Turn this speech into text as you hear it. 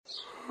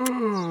Let's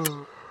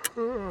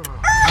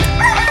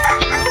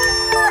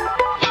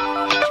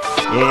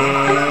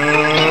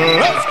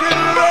get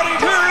ready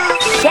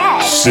to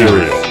get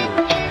cereal.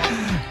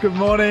 Good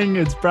morning,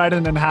 it's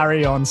Braden and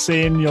Harry on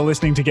Sin. You're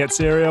listening to Get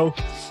Cereal,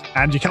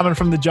 and you're coming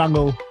from the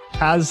jungle.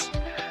 You're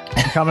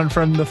coming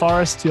from the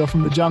forest, you're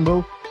from the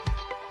jungle.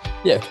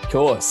 Yeah, of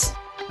course.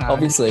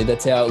 Obviously,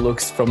 that's how it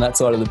looks from that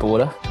side of the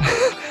border.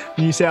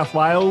 New South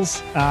Wales.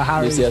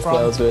 Harry's New South from,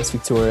 Wales versus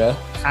Victoria.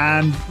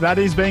 and that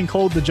is being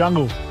called the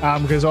jungle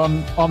because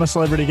on I'm a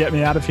Celebrity, Get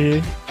Me Out of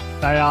Here.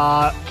 They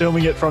are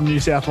filming it from New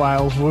South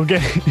Wales. We'll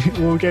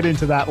get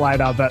into that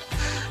later, but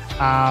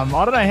I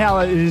don't know how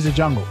it is a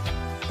jungle,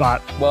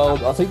 but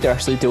Well, I think they're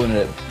actually doing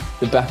it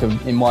at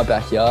in my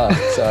backyard,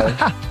 so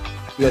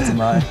you got to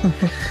know.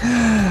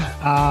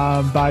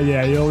 but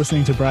yeah, you're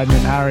listening to Braden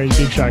and Harry.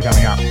 Big show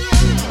coming up.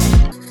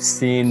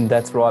 Sin,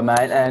 that's right,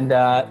 mate. And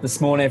this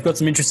morning I've got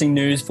some interesting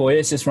news for you.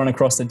 It's just run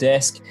across the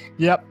desk.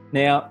 Yep.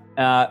 Now,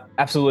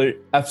 absolutely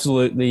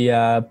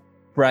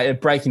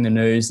breaking the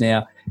news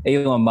now.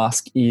 Elon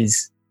Musk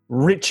is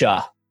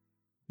richer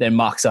than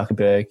Mark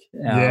Zuckerberg.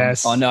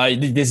 Yes. I know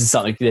this is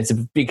something that's a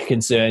big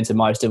concern to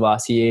most of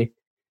us here,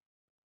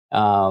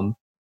 that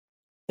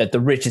the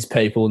richest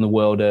people in the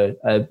world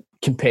are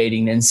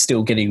competing and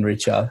still getting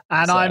richer.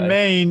 And I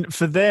mean,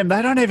 for them,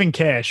 they don't even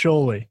care,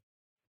 surely.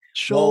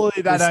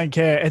 Surely they don't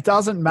care. It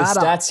doesn't matter.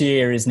 The stats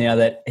here is now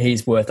that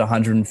he's worth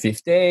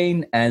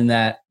 115 and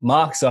that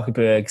Mark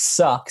Zuckerberg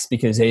sucks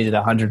because he's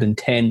at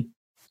 $110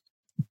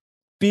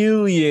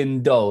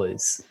 billion.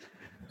 $4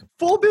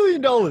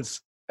 billion.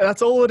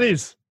 That's all it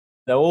is.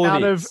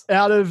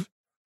 Out of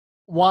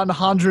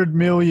 100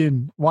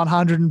 million,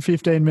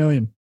 115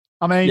 million.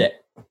 I mean,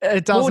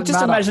 it doesn't matter.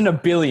 Just imagine a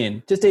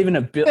billion. Just even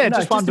a billion. Yeah,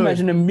 no, just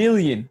imagine a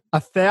million.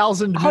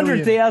 1,000 million.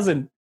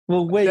 100,000.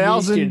 Well, we're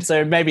used to it,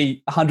 so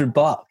maybe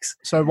 $100.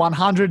 So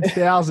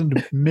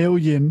 100,000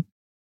 million.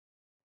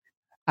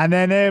 And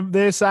then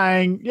they're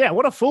saying, yeah,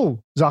 what a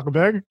fool,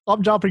 Zuckerberg.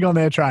 I'm jumping on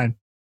their train.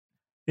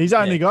 He's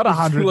only got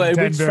 110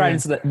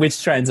 billion.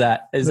 Which train's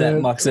that? Is that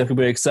Mark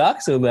Zuckerberg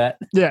sucks or that?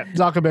 Yeah,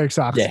 Zuckerberg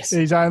sucks. Yes.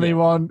 He's only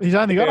got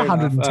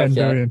 110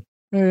 billion.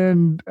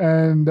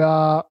 And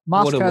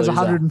Musk has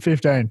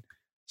 115.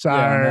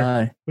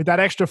 So with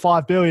that extra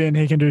 5 billion,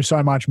 he can do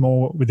so much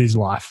more with his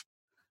life.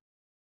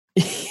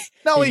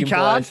 No, he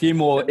can't. A few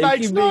more. It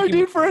makes no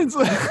difference.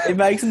 It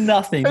makes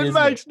nothing. It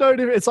makes no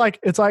difference.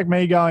 It's like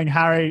me going,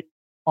 Harry,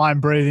 I'm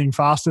breathing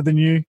faster than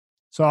you,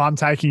 so I'm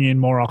taking in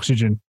more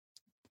oxygen.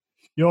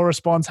 Your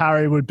response,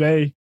 Harry, would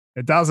be,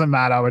 it doesn't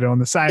matter. We're doing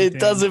the same thing. It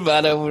doesn't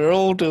matter. We're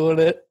all doing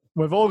it.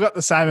 We've all got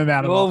the same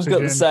amount of oxygen. We've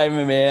all got the same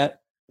amount.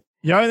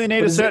 You only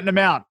need a certain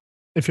amount.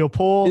 If you're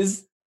poor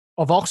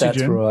of oxygen,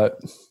 that's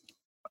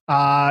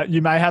right.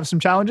 You may have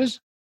some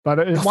challenges, but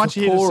once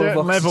you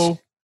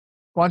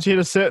hit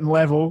a certain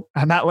level,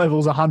 and that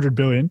level's 100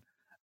 billion,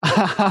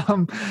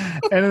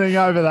 anything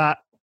over that,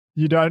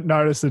 you don't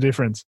notice the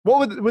difference.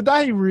 What would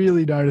they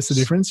really notice the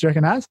difference? Do you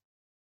reckon, Has?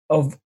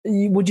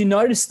 Would you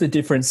notice the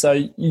difference?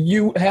 So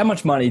how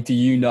much money do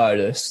you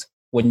notice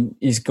when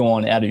is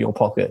gone out of your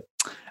pocket?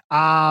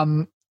 Probably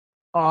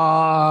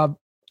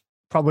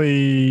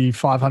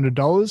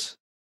 $500.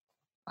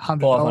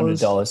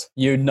 $500.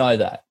 You'd know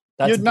that.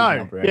 That's You'd know.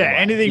 Number yeah,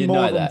 anyway.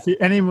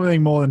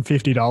 anything more than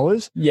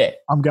 $50. Yeah,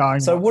 I'm going.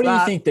 So what do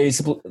you think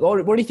these?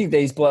 What do you think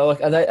these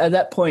like? Are they, at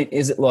that point,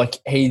 is it like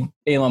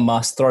Elon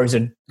Musk throws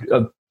a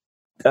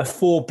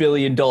 $4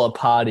 billion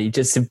party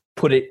just to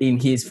put it in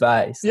his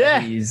face?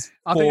 Yeah, he's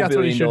I think that's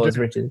what he should do.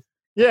 Riches.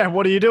 Yeah,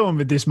 what are you doing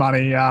with this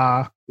money,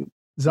 Zach?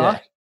 Yeah.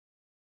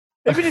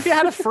 Even if you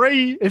had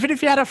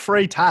a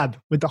free tab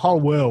with the whole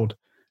world,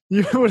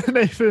 you wouldn't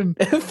even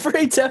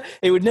free tab.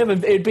 It would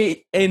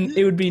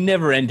be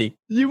never ending.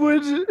 You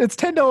would. It's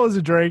 $10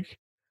 a drink.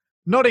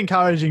 Not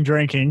encouraging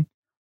drinking,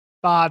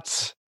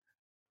 but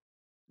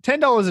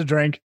 $10 a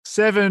drink.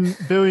 7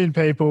 billion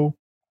people.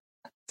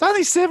 It's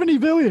only 70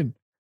 billion.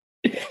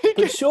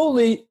 But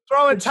surely,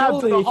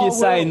 if you're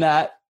saying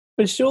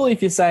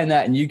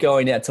that, and you're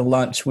going out to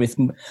lunch with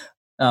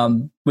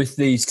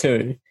these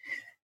two,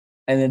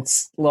 and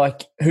it's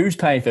like, who's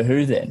paying for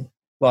who then?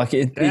 Like,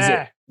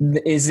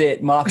 is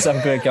it Mark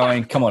Zuckerberg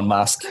going, come on,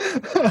 Musk,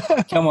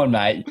 come on,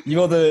 mate,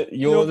 you're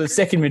the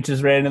second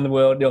richest man in the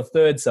world. You're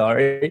third,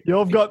 sorry.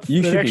 You've got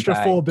the extra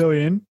 4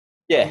 billion.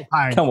 Yeah,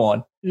 come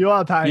on. You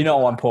are paying. You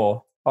know I'm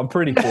poor. I'm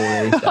pretty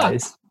poor these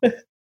days.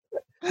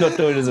 Not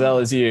doing as well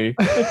as you.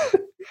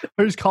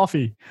 Who's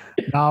coffee?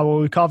 No,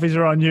 well, coffees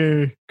are on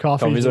you.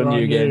 Coffees are on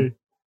you again.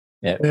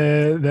 Yeah,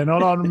 they're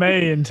not on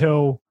me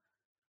until.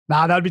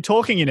 They'd be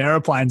talking in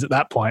aeroplanes at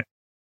that point.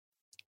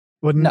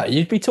 Wouldn't? No,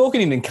 you'd be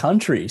talking in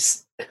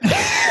countries.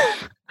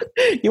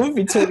 You wouldn't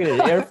be talking in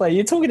an airplane.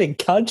 You're talking in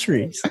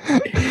countries.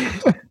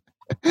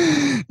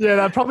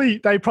 Yeah,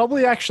 they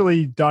probably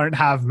actually don't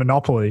have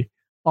Monopoly.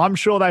 I'm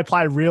sure they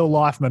play real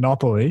life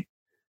Monopoly,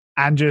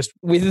 and just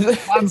with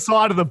one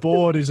side of the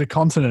board is a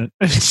continent.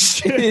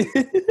 Just,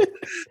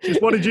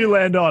 what did you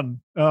land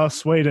on? Oh,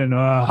 Sweden.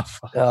 Oh,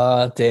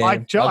 damn! I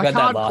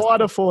can't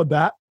quite afford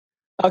that.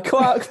 Oh,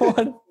 come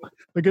on.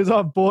 Because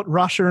I've bought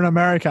Russia and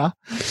America.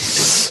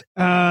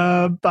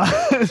 But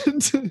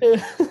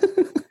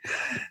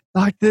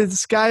like the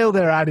scale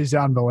they're at is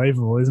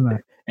unbelievable, isn't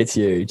it? It's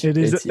huge. It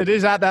is. It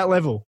is at that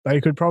level.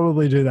 They could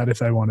probably do that if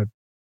they wanted.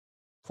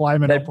 Play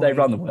Monopoly. They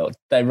run the world.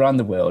 They run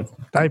the world.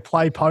 They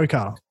play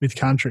poker with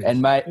countries.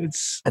 And mate,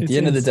 at the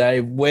end of the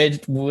day,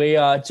 we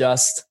are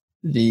just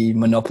the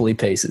Monopoly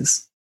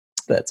pieces.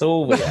 That's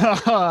all we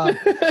are.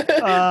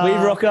 We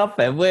rock up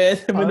and we're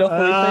the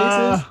Monopoly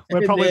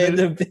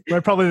pieces.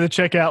 We're probably the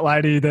checkout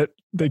lady that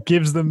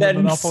gives them the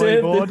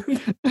Monopoly board.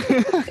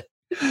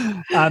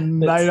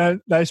 And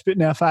they spit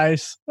in our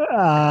face.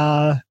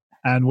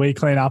 And we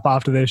clean up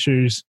after their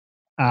shoes.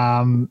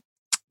 Made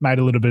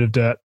a little bit of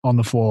dirt on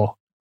the floor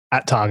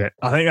at Target.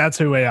 I think that's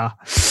who we are.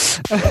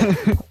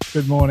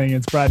 Good morning.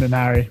 It's Brad and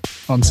Harry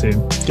on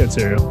SYN. Get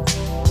Serial.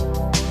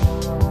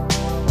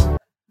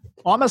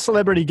 I'm a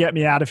Celebrity, Get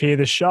Me Out of Here,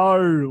 the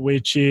show,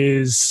 which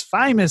is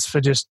famous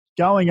for just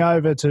going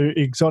over to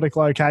exotic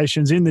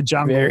locations in the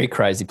jungle. Very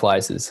crazy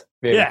places.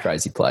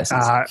 Crazy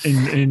places.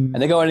 And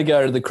they're going to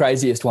go to the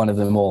craziest one of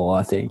them all,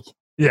 I think.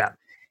 Yeah.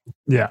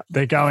 Yeah.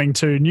 They're going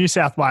to New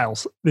South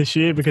Wales this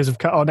year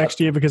next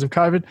year because of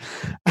COVID.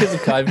 Because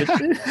of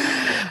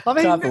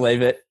COVID. Can't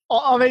believe it.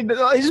 I mean,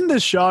 isn't the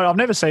show, I've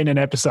never seen an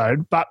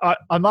episode, but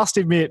I must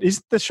admit,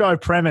 isn't the show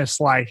premise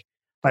like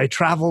they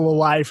travel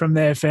away from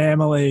their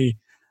family?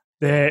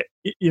 They're,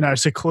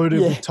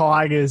 secluded with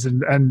tigers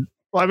and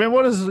I mean,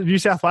 what does New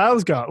South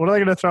Wales got? What are they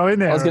going to throw in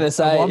there? I was going to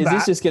say, is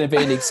this just going to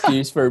be an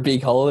excuse for a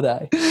big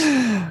holiday?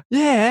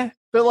 Yeah,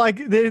 but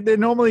like they're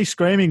normally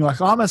screaming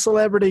like, I'm a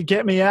celebrity,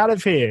 get me out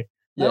of here.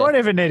 Yeah. They won't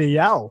even need to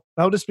yell.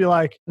 They'll just be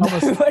like, they'll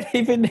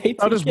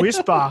just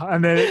whisper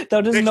and then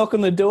they'll just knock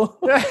on the door.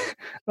 Yeah,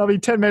 they'll be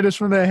 10 meters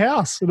from their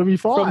house. It'll be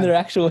fine. From their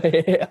actual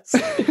house.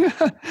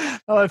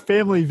 They'll have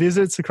family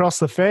visits across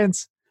the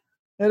fence.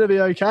 It'll be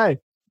okay.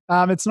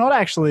 It's not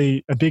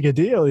actually a bigger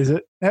deal, is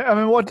it? I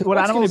mean, what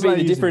animals going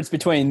to be the difference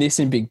between this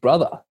and Big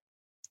Brother?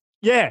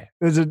 Yeah,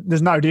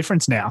 there's no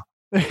difference now.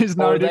 There's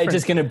no difference.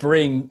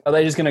 Are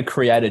they just going to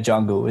create a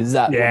jungle? Is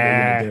that what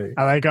they're going to do?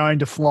 Are they going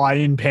to fly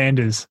in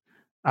pandas?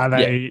 Are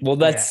they? Yeah. Well,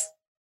 that's.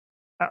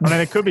 Yeah. I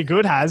mean, it could be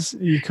good.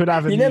 You could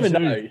have a. You never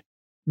know.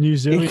 New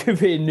zoo. It could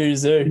be a new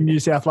zoo in New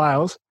South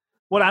Wales.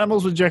 What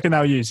animals would you reckon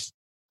they'll use?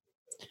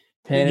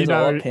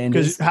 Pandas.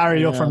 Because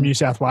Harry, you're from New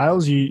South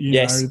Wales. You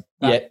know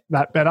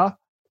that better.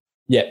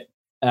 Yeah.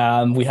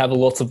 We have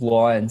lots of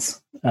lions.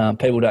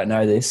 People don't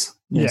know this.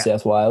 New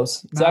South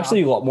Wales. It's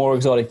actually a lot more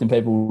exotic than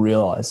people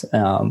realise.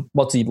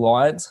 Lots of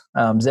lions,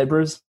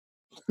 zebras.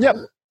 Yep.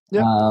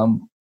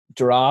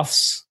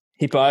 Giraffes,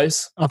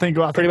 hippos. I think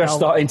pretty much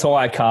the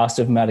entire cast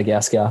of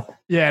Madagascar.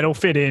 Yeah, it'll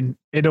fit in.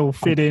 It'll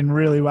fit in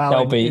really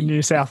well in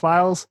New South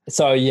Wales.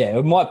 So yeah,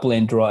 it might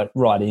blend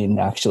right in.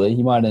 Actually,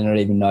 you might not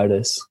even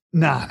notice.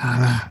 No.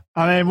 I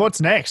mean,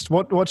 what's next?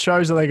 What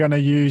shows are they going to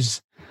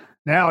use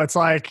now? It's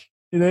like.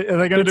 Are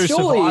they going to do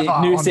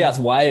Survivor? New South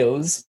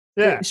Wales.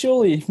 Yeah.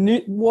 Surely,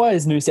 why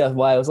is New South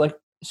Wales like?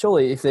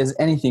 Surely, if there's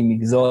anything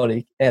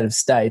exotic out of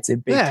states,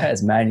 it'd be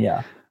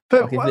Tasmania.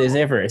 But if there's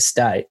ever a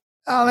state,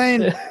 I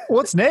mean,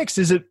 what's next?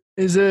 Is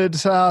it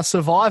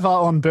Survivor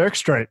on Burke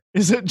Street?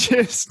 Is it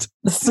just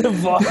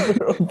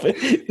Survivor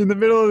in the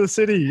middle of the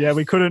city? Yeah,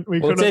 we couldn't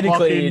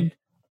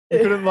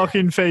lock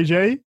in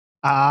Fiji.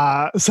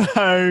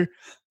 So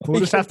we'll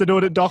just have to do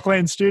it at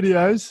Dockland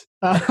Studios.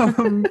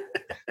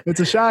 It's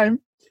a shame.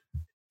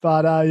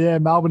 But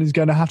Melbourne is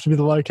going to have to be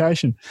the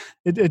location.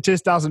 It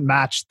just doesn't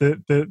match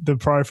the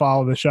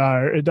profile of the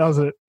show. It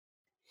doesn't.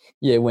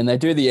 Yeah, when they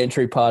do the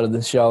entry part of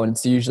the show, and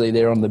it's usually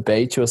they're on the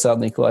beach or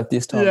something like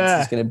this time. It's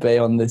just going to be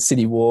on the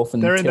city wharf,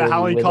 and they're in the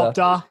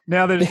helicopter.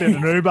 Now they're just in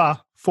an Uber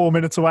 4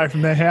 minutes away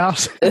from their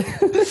house.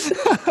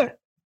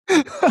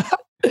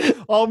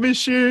 I'll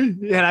miss you.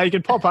 You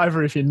can pop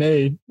over if you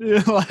need.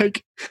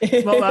 Like,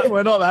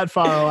 we're not that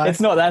far away. It's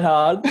not that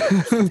hard.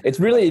 It's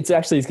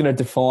going to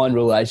define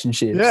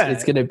relationships. Yeah.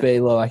 It's going to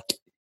be like,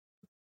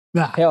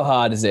 how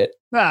hard is it?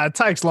 It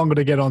takes longer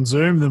to get on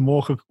Zoom than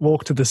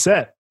walk to the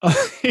set.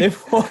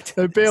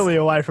 They're barely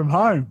away from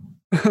home.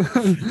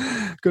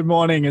 Good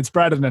morning. It's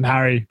Braden and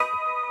Harry.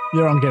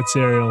 You're on Get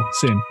Serial,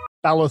 SYN.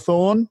 Bella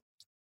Thorne.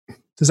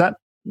 Does that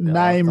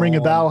name ring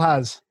a bell?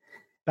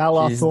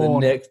 Bella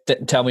Thorne.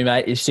 Tell me,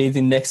 mate, is she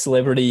the next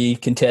celebrity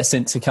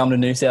contestant to come to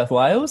New South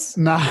Wales?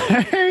 No.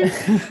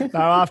 No,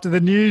 after the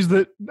news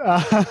that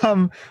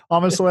I'm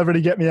a Celebrity,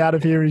 Get Me Out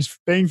of Here is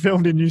being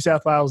filmed in New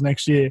South Wales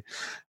next year,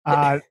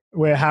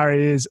 where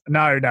Harry is.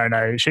 No.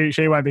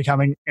 She won't be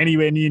coming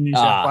anywhere near New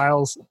South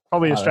Wales,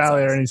 probably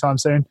Australia anytime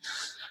soon.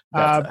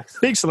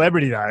 Big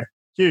celebrity, though.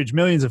 Huge.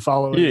 Millions of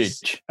followers.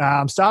 Huge.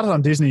 Started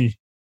on Disney,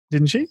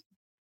 didn't she?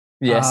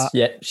 Yes,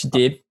 she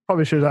did.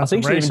 Probably should have. I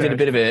think she even did a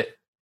bit of it.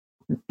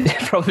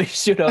 Probably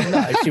should have.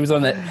 No, she was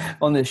on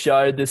the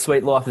show, The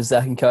Sweet Life of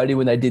Zach and Cody,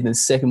 when they did the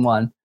second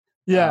one.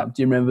 Yeah.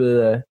 Do you remember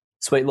the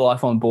Sweet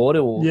Life on Board?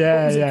 Or what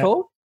was it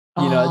called?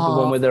 The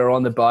one where they were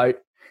on the boat.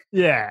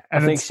 Yeah,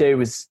 I think she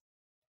was.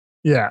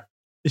 Yeah,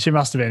 she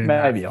must have been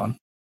maybe on.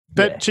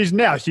 But she's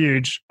now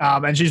huge,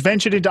 and she's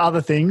ventured into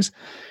other things.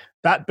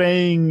 that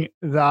being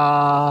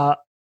the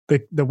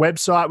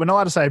website. We're not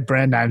allowed to say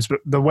brand names, but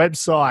the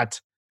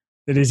website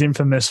that is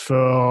infamous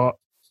for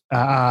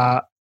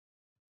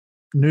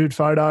nude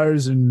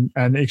photos and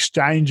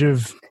exchange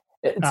of.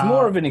 It's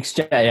more of an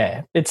exchange.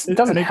 Yeah, it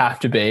doesn't have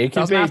to be. It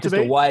can be just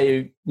a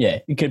way. Yeah,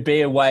 it could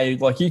be a way.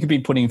 Like you could be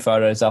putting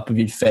photos up of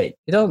your feet.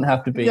 It doesn't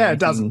have to be. Yeah, it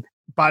doesn't.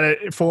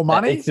 But for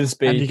money, it just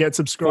be and you get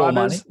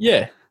subscribers.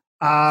 Yeah.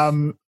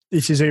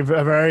 This is a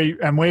very,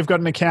 and we've got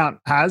an account,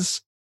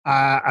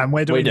 and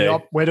we're doing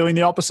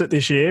the opposite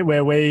this year,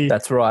 where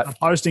that's right, are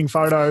posting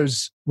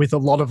photos with a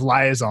lot of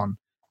layers on,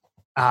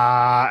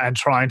 and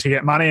trying to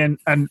get money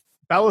and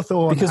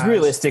Bellathorn. Because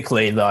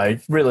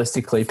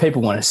realistically,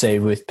 people want to see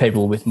with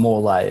people with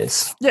more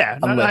layers. Yeah,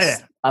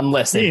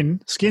 unless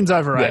skin's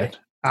overrated.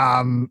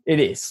 Yeah. It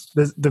is.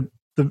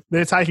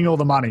 They're taking all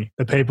the money.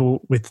 The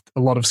people with a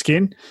lot of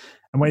skin,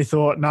 and we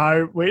thought,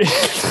 no, we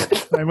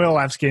all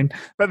have skin,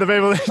 but the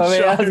people that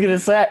I was going to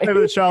say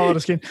people that show a lot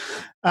of skin.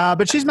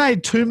 But she's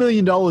made $2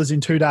 million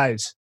in 2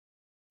 days.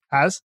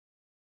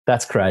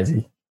 That's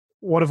crazy.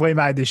 What have we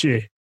made this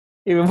year?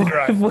 We're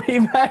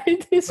working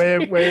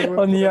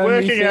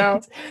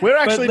out. We're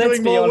actually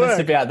doing more work.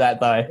 Let's be honest about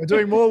that, though. We're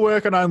doing more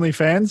work on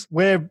OnlyFans.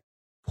 We're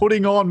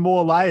putting on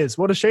more layers.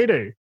 What does she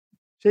do?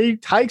 She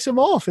takes them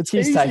off.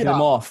 She's taking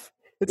them off.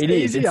 It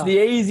is. It's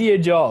the easier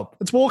job.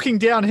 It's walking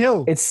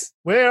downhill.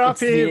 We're up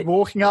here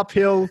walking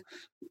uphill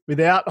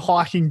without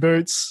hiking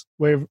boots.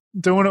 We're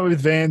doing it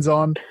with Vans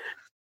on,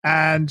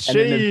 and she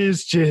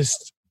is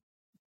just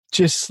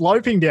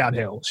sloping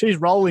downhill. She's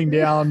rolling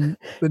down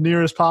the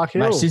nearest park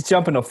hill. Mate, she's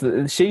jumping off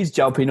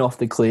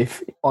the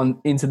cliff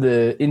into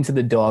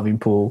the diving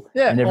pool.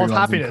 Yeah, and everyone's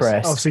happiness,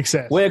 impressed. of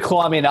success. We're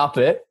climbing up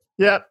it.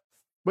 Yep.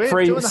 We're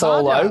free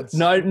solo.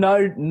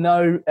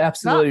 No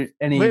absolute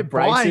any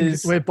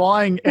braces. We're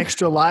buying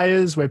extra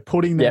layers. We're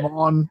putting them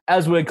on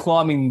as we're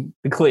climbing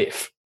the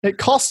cliff. It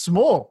costs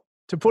more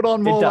to put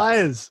on more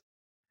layers,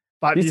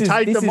 but you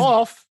take them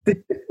off,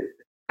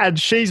 and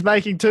she's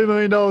making $2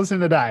 million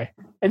in a day.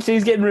 And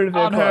she's getting rid of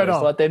her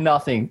clothes like they're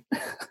nothing.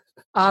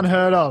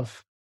 Unheard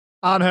of.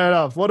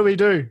 What do we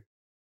do?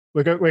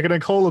 We're going to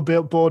call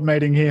a board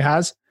meeting here,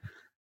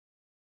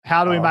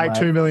 How do we make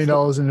 $2 million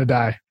in a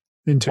day?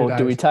 In 2 days.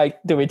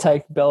 Do we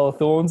take Bella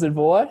Thorne's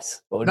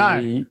advice? Or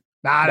no.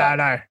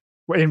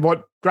 In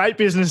what great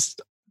business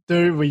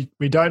do, we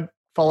don't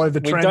follow the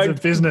trends of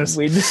business.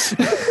 We just,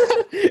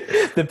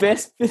 the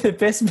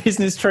best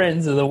business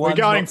trends are the ones. We're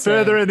going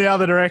further in the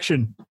other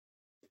direction.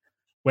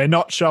 We're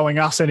not showing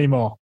us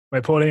anymore.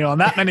 We're putting on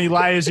that many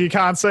layers you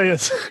can't see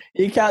us.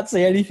 You can't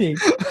see anything.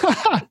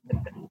 By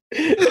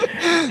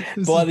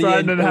the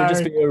end, it'll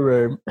just be a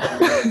room.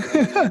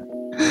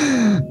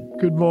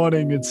 Good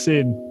morning, it's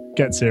Sin.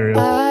 Get serial.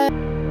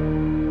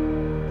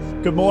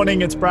 Good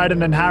morning, it's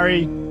Braden and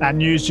Harry.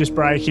 News just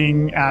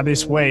breaking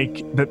this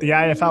week that the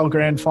AFL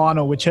Grand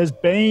Final, which has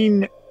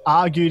been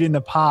argued in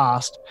the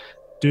past,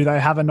 do they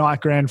have a night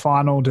Grand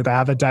Final? Do they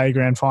have a day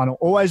Grand Final?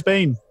 Always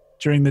been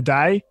during the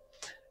day.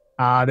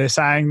 They're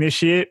saying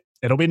this year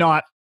it'll be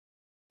night.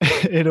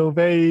 It'll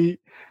be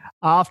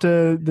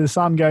after the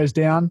sun goes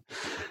down.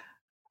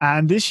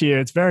 And this year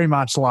it's very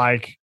much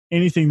like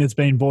anything that's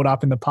been brought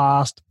up in the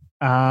past.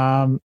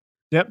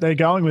 Yep, they're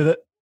going with it.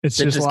 They're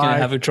just going to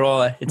have a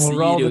try. It's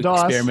the year to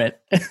experiment.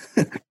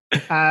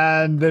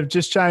 And they've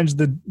just changed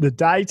the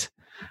date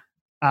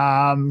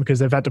because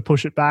they've had to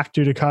push it back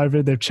due to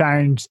COVID. They've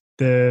changed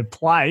the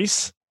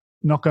place,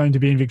 not going to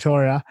be in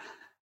Victoria.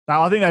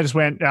 I think they just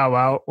went, oh,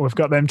 well, we've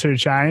got them two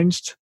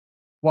changed.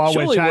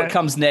 Surely what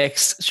comes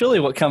next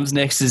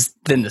is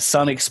then the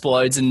sun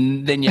explodes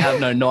and then you have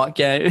no night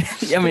game.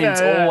 I mean,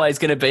 it's always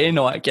going to be a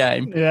night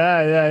game.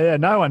 Yeah.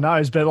 No one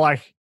knows.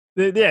 But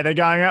they're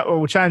going out, well,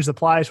 we'll change the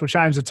place, we'll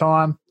change the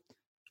time.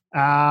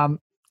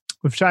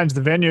 We've changed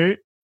the venue.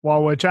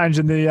 While we're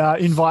changing the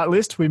invite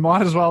list, we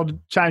might as well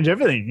change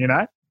everything,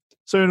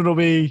 Soon it'll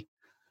be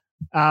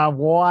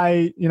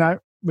why,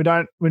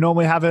 we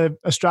normally have a big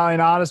Australian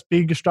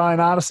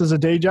artist as a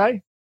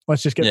DJ.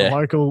 Let's just get the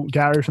local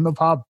Gary from the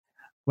pub.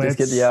 Let's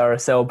get the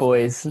RSL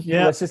boys.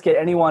 Yeah. Let's just get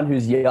anyone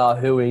who's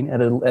Yahooing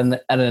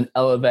at an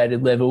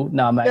elevated level.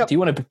 No, mate, do you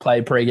want to play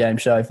a pre-game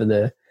show for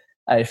the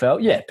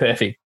AFL? Yeah,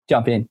 perfect.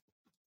 Jump in.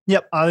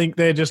 Yep, I think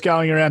they're just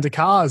going around to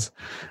cars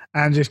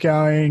and just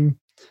going,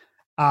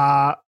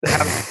 how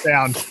does it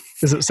sound?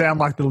 Does it sound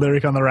like the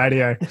lyric on the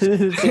radio?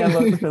 Does it sound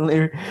like the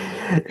lyric?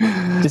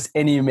 Just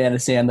any amount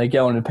of sound. They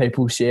go into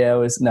people's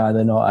showers. No,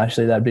 they're not.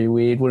 Actually, that'd be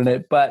weird, wouldn't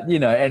it? But,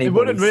 anybody. It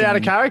wouldn't be out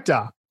of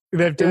character.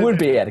 It would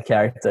be out of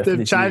character.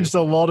 They've changed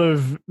a lot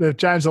of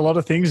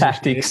things.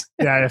 Tactics.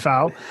 The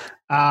AFL.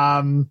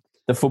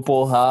 The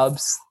football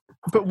hubs.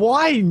 But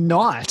why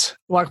night?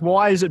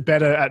 Why is it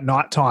better at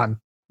night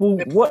time?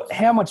 Well,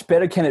 how much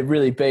better can it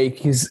really be?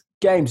 Because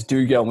games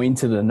do go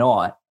into the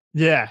night.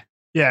 Yeah,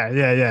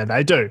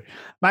 they do.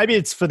 Maybe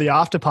it's for the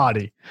after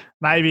party.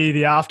 Maybe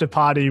the after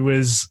party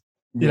was,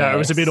 it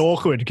was a bit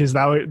awkward because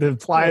the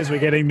players were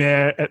getting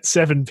there at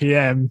 7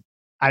 p.m.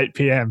 8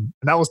 p.m.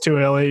 And that was too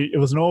early. It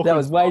was an awkward. That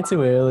was way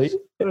too early.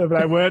 But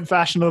they weren't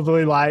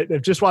fashionably late.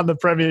 They've just won the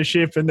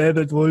premiership and they're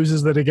the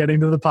losers that are getting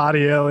to the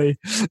party early.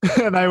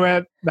 And they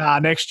went, nah,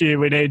 next year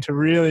we need to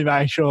really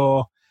make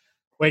sure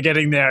we're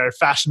getting there at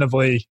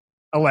fashionably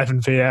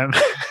 11 p.m.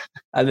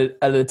 At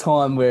a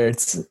time where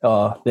it's,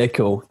 they're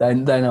cool. They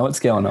know what's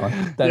going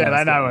on. They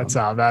know what's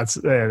up.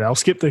 They'll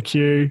skip the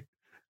queue.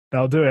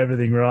 They'll do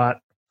everything right.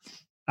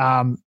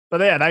 But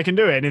yeah, they can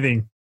do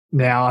anything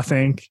now, I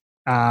think,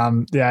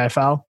 the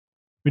AFL.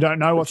 We don't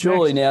know what's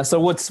surely next.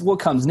 Now. So what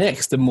comes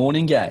next? The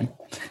morning game?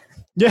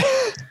 Yeah.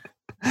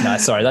 No,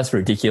 sorry, that's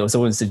ridiculous. I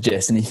wouldn't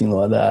suggest anything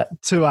like that.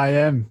 2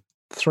 a.m.,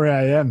 3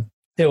 a.m.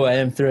 2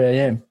 a.m., 3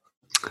 a.m.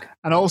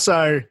 And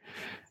also,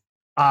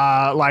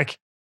 like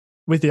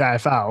with the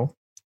AFL,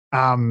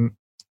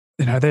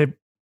 they're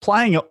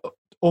playing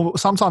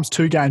sometimes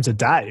 2 games a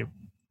day.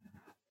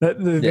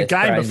 The game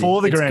crazy.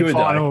 Before the grand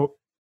final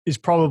is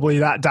probably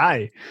that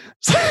day.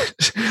 So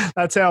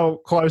that's how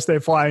close they're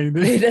playing.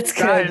 That's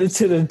good.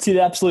 To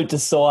the absolute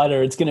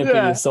decider. It's going to be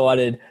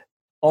decided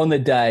on the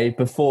day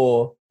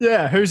before.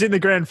 Yeah, who's in the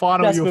grand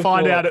final? You'll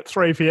find out at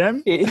 3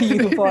 p.m. You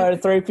can find out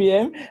at 3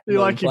 p.m.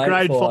 You're like your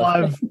grade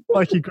 5,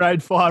 like your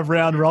grade 5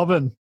 round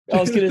robin. I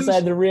was going to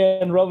say the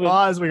round robin.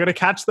 Guys, we're going to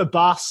catch the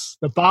bus.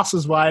 The bus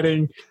is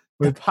waiting.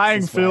 We're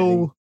paying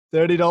Phil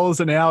 $30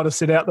 an hour to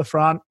sit out the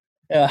front.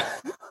 Yeah.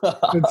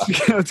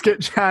 let's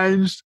get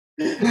changed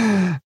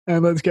and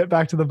let's get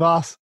back to the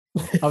bus.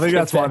 I think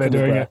that's why they're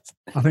doing it.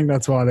 I think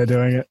that's why they're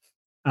doing it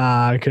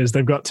because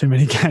they've got too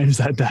many games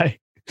that day.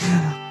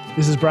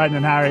 This is Braden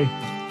and Harry.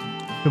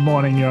 Good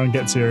morning. You're on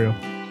Get Serial.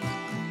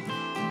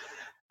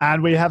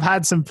 And we have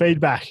had some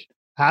feedback.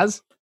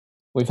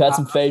 We've had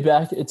some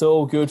feedback. It's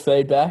all good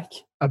feedback.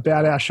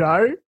 About our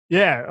show?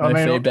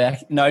 Yeah.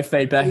 Feedback. No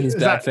feedback is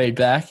bad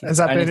feedback. Has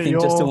that been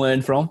at just to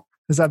learn from?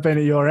 Has that been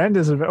at your end?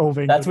 Has it all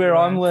been? That's where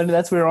I'm learning.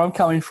 That's where I'm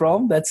coming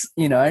from. That's,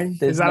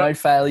 there's no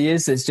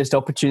failures. There's just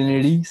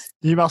opportunities.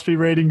 You must be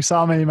reading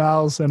some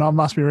emails and I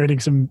must be reading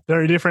some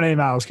very different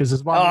emails because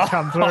there's one that's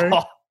come through.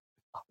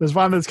 There's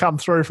one that's come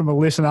through from a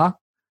listener.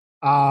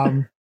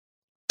 Hey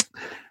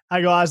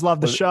guys, love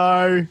the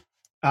show.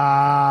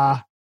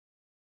 I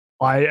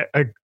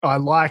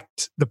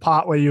liked the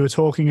part where you were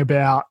talking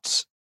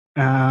about,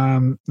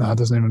 no, it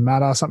doesn't even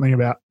matter, something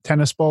about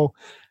tennis ball.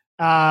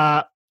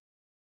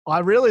 I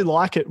really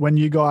like it when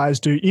you guys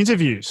do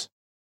interviews.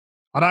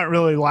 I don't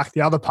really like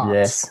the other parts.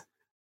 Yes.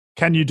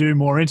 Can you do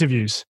more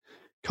interviews?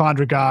 Kind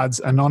regards,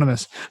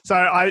 Anonymous. So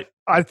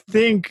I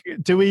think,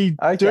 so they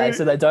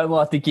don't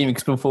like the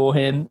gimmicks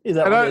beforehand. Is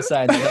that what they're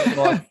saying? They don't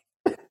like...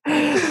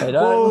 They don't.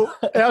 Well,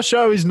 our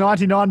show is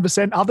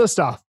 99% other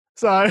stuff.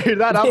 So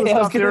that other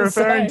stuff you're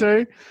referring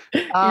to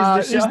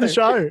is the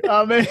show.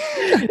 I mean,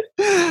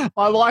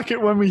 I like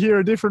it when we hear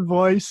a different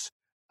voice.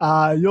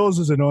 Yours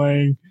is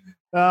annoying.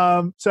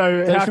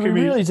 So how can we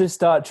really just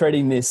start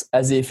treating this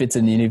as if it's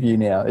an interview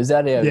now? Is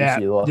that our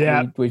issue?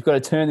 Like, we've got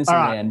to turn this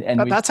around.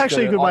 And that's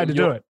actually a good way to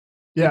do it.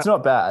 Yeah. It's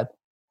not bad.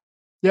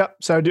 Yep.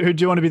 So do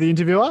you want to be the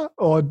interviewer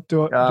or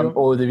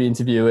or the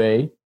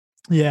interviewee?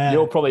 Yeah.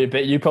 You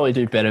probably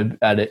do better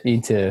at it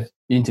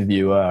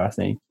interviewer, I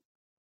think.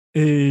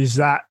 Is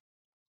that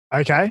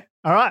okay?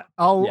 All right.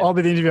 I'll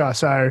be the interviewer.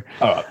 So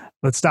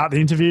let's start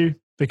the interview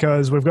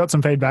because we've got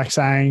some feedback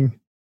saying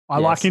I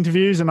like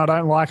interviews and I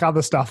don't like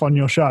other stuff on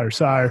your show.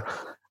 So,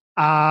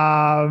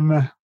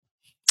 Braden,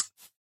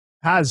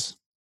 nice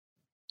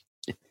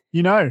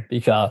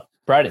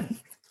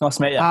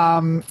to meet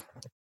you.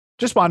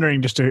 Just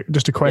wondering, just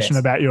a question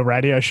about your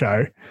radio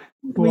show.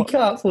 We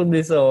can't put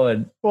this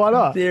on. Why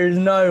not? There is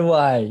no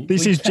way.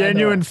 This is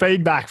genuine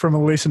feedback from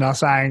a listener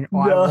saying,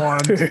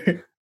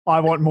 I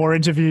want more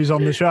interviews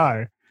on the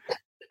show.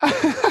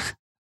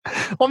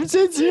 I'm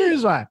dead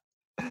serious, mate.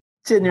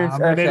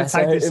 Genuine.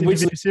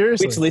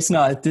 Seriously. Which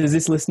listener? Does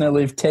this listener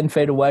live 10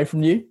 feet away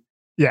from you?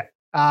 Yeah.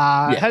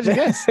 How'd you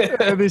guess?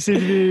 This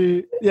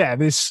interview,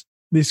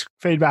 this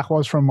feedback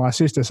was from my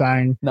sister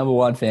saying, number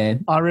one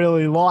fan. I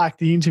really like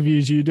the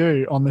interviews you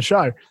do on the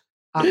show.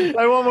 I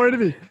want more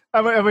interviews. I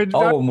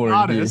want more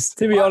interviews.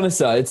 To be honest,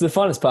 though, it's the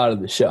funnest part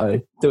of the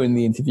show, doing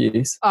the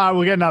interviews.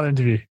 We'll get another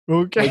interview.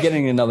 We're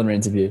getting another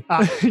interview.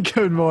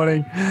 Good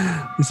morning.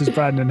 This is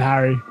Braden and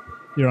Harry.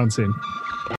 You're on SYN.